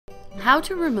How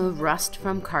to remove rust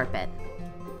from carpet.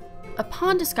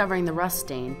 Upon discovering the rust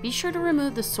stain, be sure to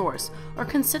remove the source or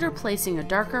consider placing a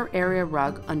darker area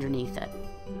rug underneath it.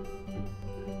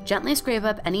 Gently scrape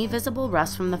up any visible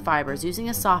rust from the fibers using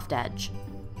a soft edge.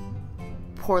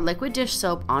 Pour liquid dish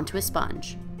soap onto a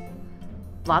sponge.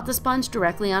 Blot the sponge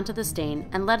directly onto the stain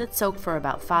and let it soak for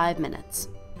about 5 minutes.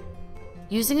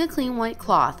 Using a clean white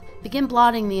cloth, begin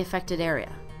blotting the affected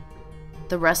area.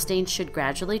 The rust stain should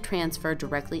gradually transfer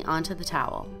directly onto the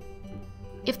towel.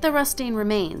 If the rust stain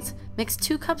remains, mix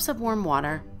 2 cups of warm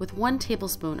water with 1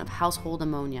 tablespoon of household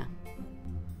ammonia.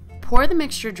 Pour the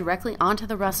mixture directly onto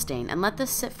the rust stain and let this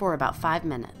sit for about 5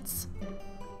 minutes.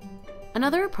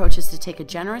 Another approach is to take a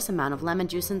generous amount of lemon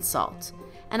juice and salt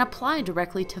and apply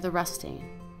directly to the rust stain.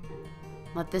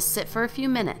 Let this sit for a few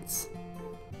minutes.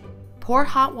 Pour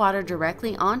hot water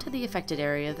directly onto the affected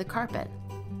area of the carpet.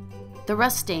 The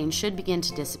rust stain should begin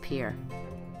to disappear.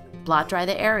 Blot dry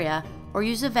the area or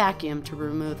use a vacuum to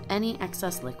remove any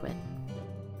excess liquid.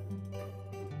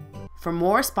 For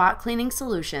more spot cleaning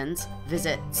solutions,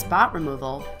 visit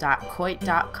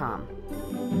spotremoval.coit.com.